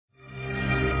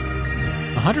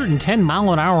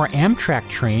110-mile-an-hour Amtrak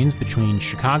trains between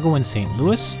Chicago and St.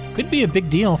 Louis could be a big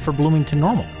deal for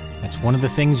Bloomington-Normal. That's one of the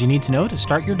things you need to know to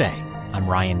start your day. I'm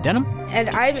Ryan Denham.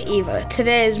 And I'm Eva.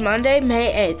 Today is Monday,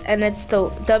 May 8th, and it's the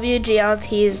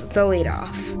WGLT's The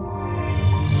Leadoff.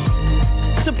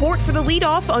 Support for The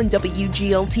Leadoff on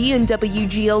WGLT and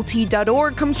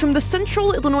WGLT.org comes from the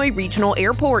Central Illinois Regional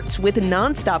Airport, with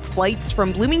nonstop flights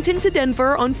from Bloomington to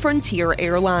Denver on Frontier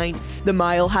Airlines. The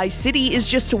Mile High City is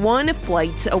just one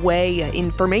flight away.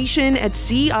 Information at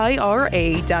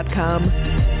CIRA.com.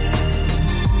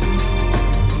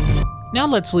 Now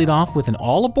let's lead off with an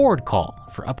all-aboard call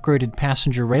for upgraded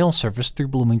passenger rail service through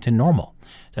Bloomington-Normal.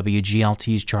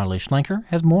 WGLT's Charlie Schlenker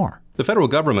has more. The federal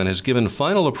government has given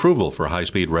final approval for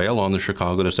high-speed rail on the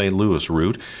Chicago to St. Louis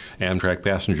route. Amtrak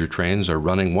passenger trains are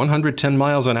running 110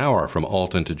 miles an hour from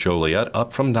Alton to Joliet,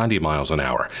 up from 90 miles an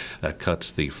hour. That cuts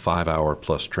the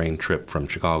 5-hour-plus train trip from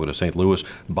Chicago to St. Louis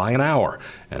by an hour,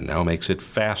 and now makes it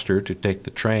faster to take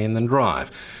the train than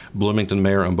drive. Bloomington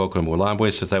Mayor Mboka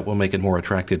Mulabwe says that will make it more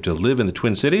attractive to live in the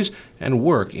Twin Cities and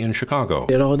work in Chicago.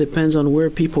 It all depends on where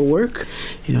people work.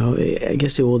 I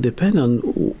guess it will depend on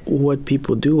what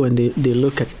people do when they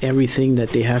look at everything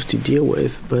that they have to deal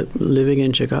with. But living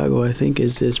in Chicago, I think,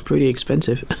 is pretty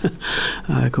expensive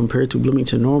compared to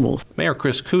Bloomington-Normal. Mayor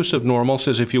Chris Coos of Normal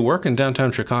says if you work in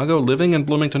downtown Chicago, living in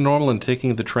Bloomington-Normal and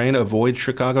taking the train avoids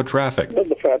Chicago traffic.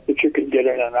 The fact that you can get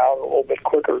in and out a little bit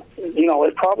quicker,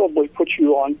 it probably puts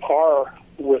you on par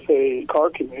with a car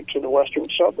commute to the western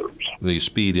suburbs. The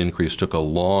speed increase took a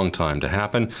long time to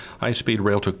happen. High-speed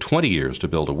rail took 20 years to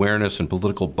build awareness and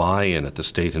political buy-in at the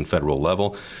state and federal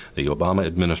level. The Obama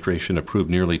administration approved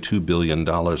nearly $2 billion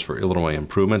for Illinois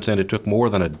improvements, and it took more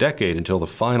than a decade until the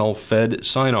final Fed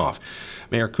sign-off.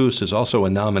 Mayor Coos is also a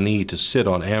nominee to sit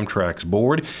on Amtrak's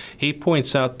board. He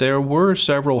points out there were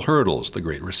several hurdles: the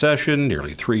Great Recession,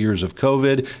 nearly 3 years of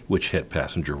COVID, which hit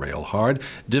passenger rail hard,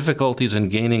 difficulties in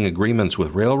gaining agreements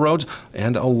with railroads,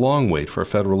 and a long wait for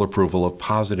federal approval of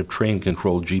positive train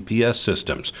control GPS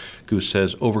systems. Coos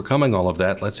says overcoming all of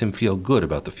that lets him feel good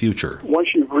about the future. Once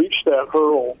you've reached that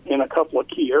hurdle in a couple of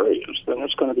key areas, then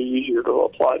it's going to be easier to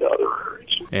apply to other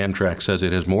areas. Amtrak says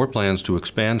it has more plans to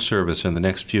expand service in the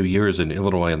next few years in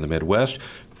Illinois and the Midwest.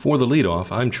 For The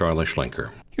Leadoff, I'm Charlie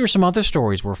Schlenker. Here are some other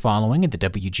stories we're following at the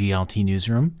WGLT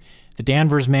newsroom. The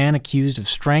Danvers man accused of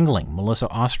strangling Melissa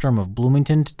Ostrom of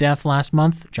Bloomington to death last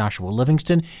month, Joshua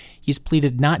Livingston, he's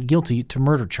pleaded not guilty to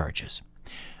murder charges.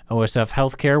 OSF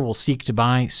Healthcare will seek to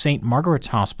buy St. Margaret's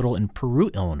Hospital in Peru,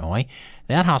 Illinois.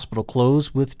 That hospital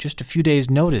closed with just a few days'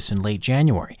 notice in late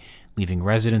January, leaving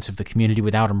residents of the community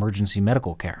without emergency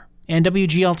medical care. And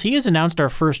WGLT has announced our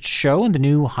first show in the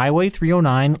new Highway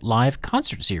 309 live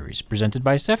concert series presented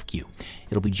by SEFCU.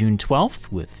 It'll be June 12th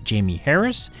with Jamie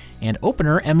Harris and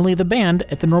opener Emily the Band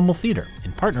at the Normal Theater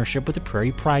in partnership with the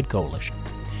Prairie Pride Coalition.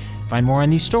 Find more on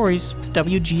these stories at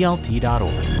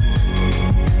WGLT.org.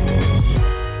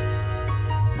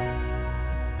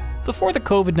 Before the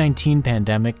COVID-19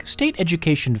 pandemic, state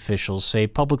education officials say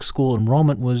public school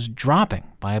enrollment was dropping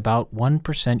by about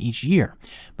 1% each year.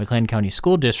 McLean County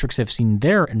school districts have seen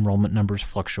their enrollment numbers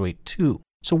fluctuate too.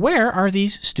 So where are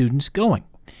these students going?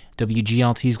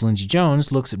 WGLT's Lyndsay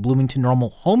Jones looks at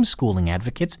Bloomington-Normal homeschooling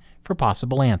advocates for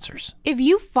possible answers. If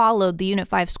you followed the Unit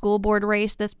 5 school board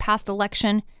race this past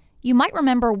election, you might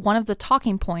remember one of the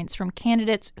talking points from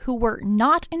candidates who were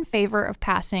not in favor of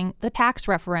passing the tax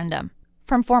referendum.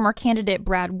 From former candidate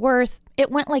Brad Worth, it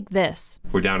went like this.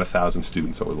 We're down 1,000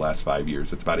 students over the last 5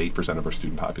 years. It's about 8% of our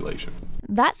student population.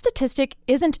 That statistic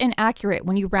isn't inaccurate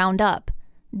when you round up.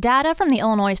 Data from the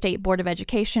Illinois State Board of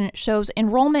Education shows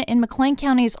enrollment in McLean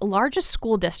County's largest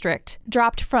school district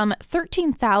dropped from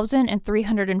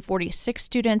 13,346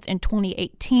 students in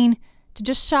 2018 to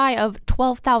just shy of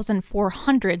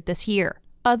 12,400 this year.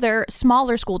 Other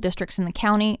smaller school districts in the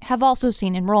county have also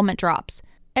seen enrollment drops.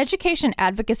 Education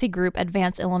advocacy group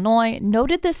Advance Illinois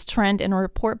noted this trend in a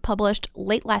report published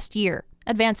late last year.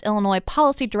 Advance Illinois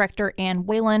Policy Director Ann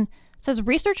Whalen says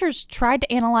researchers tried to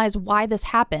analyze why this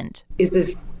happened. Is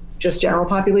this just general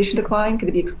population decline? Could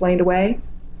it be explained away?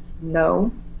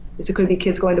 No. Could it be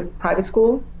kids going to private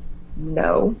school?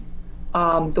 No.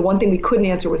 The one thing we couldn't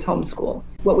answer was homeschool.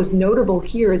 What was notable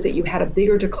here is that you had a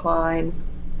bigger decline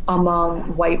among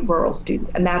white rural students,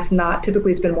 and that's not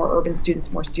typically. It's been more urban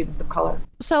students, more students of color.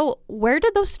 So where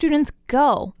did those students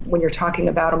go? When you're talking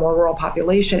about a more rural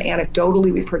population,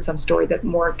 anecdotally, we've heard some story that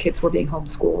more kids were being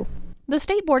homeschooled. The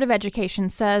State Board of Education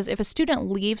says if a student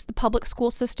leaves the public school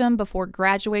system before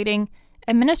graduating,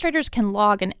 administrators can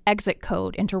log an exit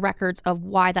code into records of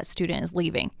why that student is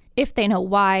leaving, if they know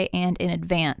why and in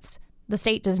advance. The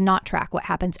state does not track what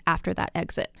happens after that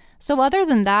exit. So other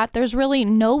than that, there's really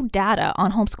no data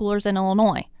on homeschoolers in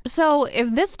Illinois. So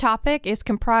if this topic is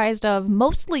comprised of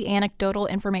mostly anecdotal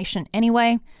information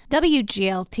anyway,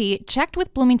 WGLT checked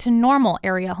with Bloomington-Normal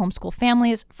area homeschool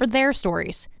families for their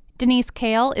stories. Denise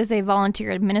Kale is a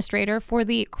volunteer administrator for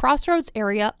the Crossroads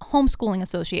Area Homeschooling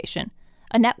Association,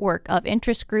 a network of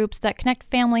interest groups that connect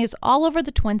families all over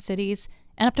the Twin Cities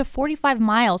and up to 45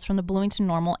 miles from the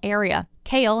Bloomington-Normal area.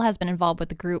 Kale has been involved with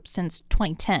the group since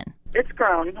 2010. It's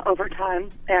grown over time,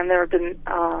 and there have been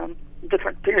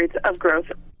different periods of growth.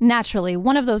 Naturally,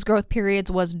 one of those growth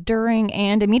periods was during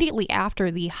and immediately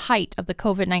after the height of the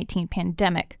COVID-19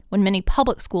 pandemic, when many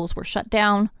public schools were shut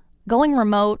down, going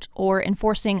remote, or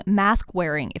enforcing mask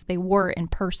wearing if they were in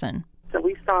person. So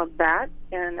we saw that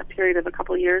in a period of a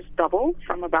couple of years double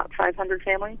from about 500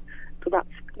 families to about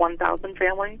 1,000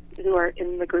 families who are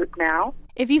in the group now.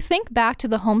 If you think back to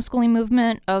the homeschooling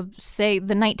movement of, say,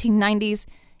 the 1990s,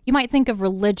 you might think of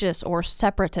religious or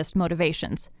separatist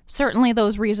motivations. Certainly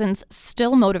those reasons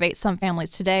still motivate some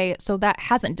families today, so that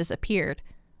hasn't disappeared.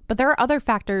 But there are other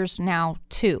factors now,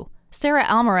 too. Sarah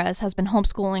Alvarez has been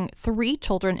homeschooling 3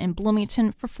 children in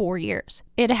Bloomington for 4 years.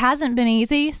 It hasn't been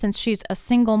easy since she's a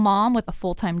single mom with a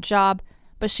full-time job,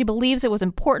 but she believes it was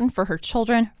important for her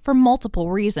children for multiple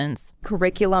reasons.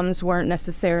 Curriculums weren't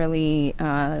necessarily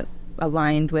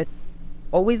aligned with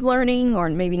always learning, or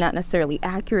maybe not necessarily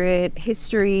accurate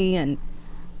history and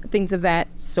things of that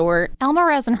sort.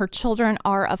 Alvarez and her children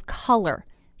are of color.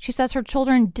 She says her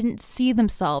children didn't see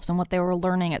themselves in what they were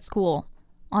learning at school.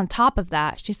 On top of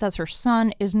that, she says her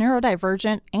son is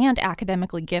neurodivergent and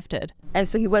academically gifted. And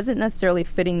so he wasn't necessarily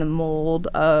fitting the mold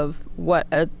of what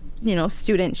a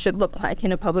student should look like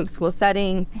in a public school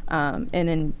setting,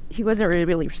 and he wasn't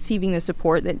really receiving the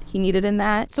support that he needed in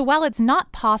that. So while it's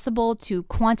not possible to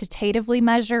quantitatively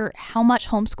measure how much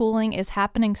homeschooling is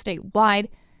happening statewide,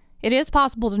 it is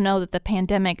possible to know that the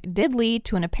pandemic did lead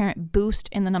to an apparent boost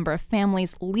in the number of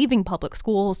families leaving public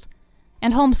schools,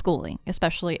 and homeschooling,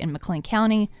 especially in McLean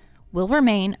County, will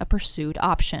remain a pursued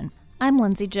option. I'm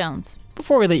Lyndsay Jones.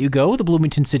 Before we let you go, the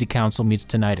Bloomington City Council meets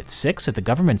tonight at 6 at the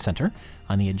Government Center.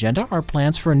 On the agenda are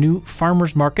plans for a new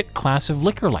farmers market class of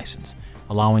liquor license,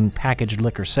 allowing packaged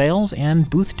liquor sales and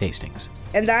booth tastings.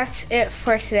 And that's it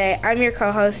for today. I'm your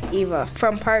co-host, Eva,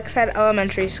 from Parkside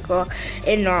Elementary School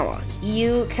in Normal.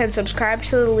 You can subscribe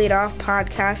to the Leadoff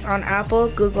podcast on Apple,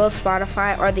 Google,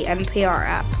 Spotify, or the NPR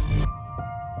app.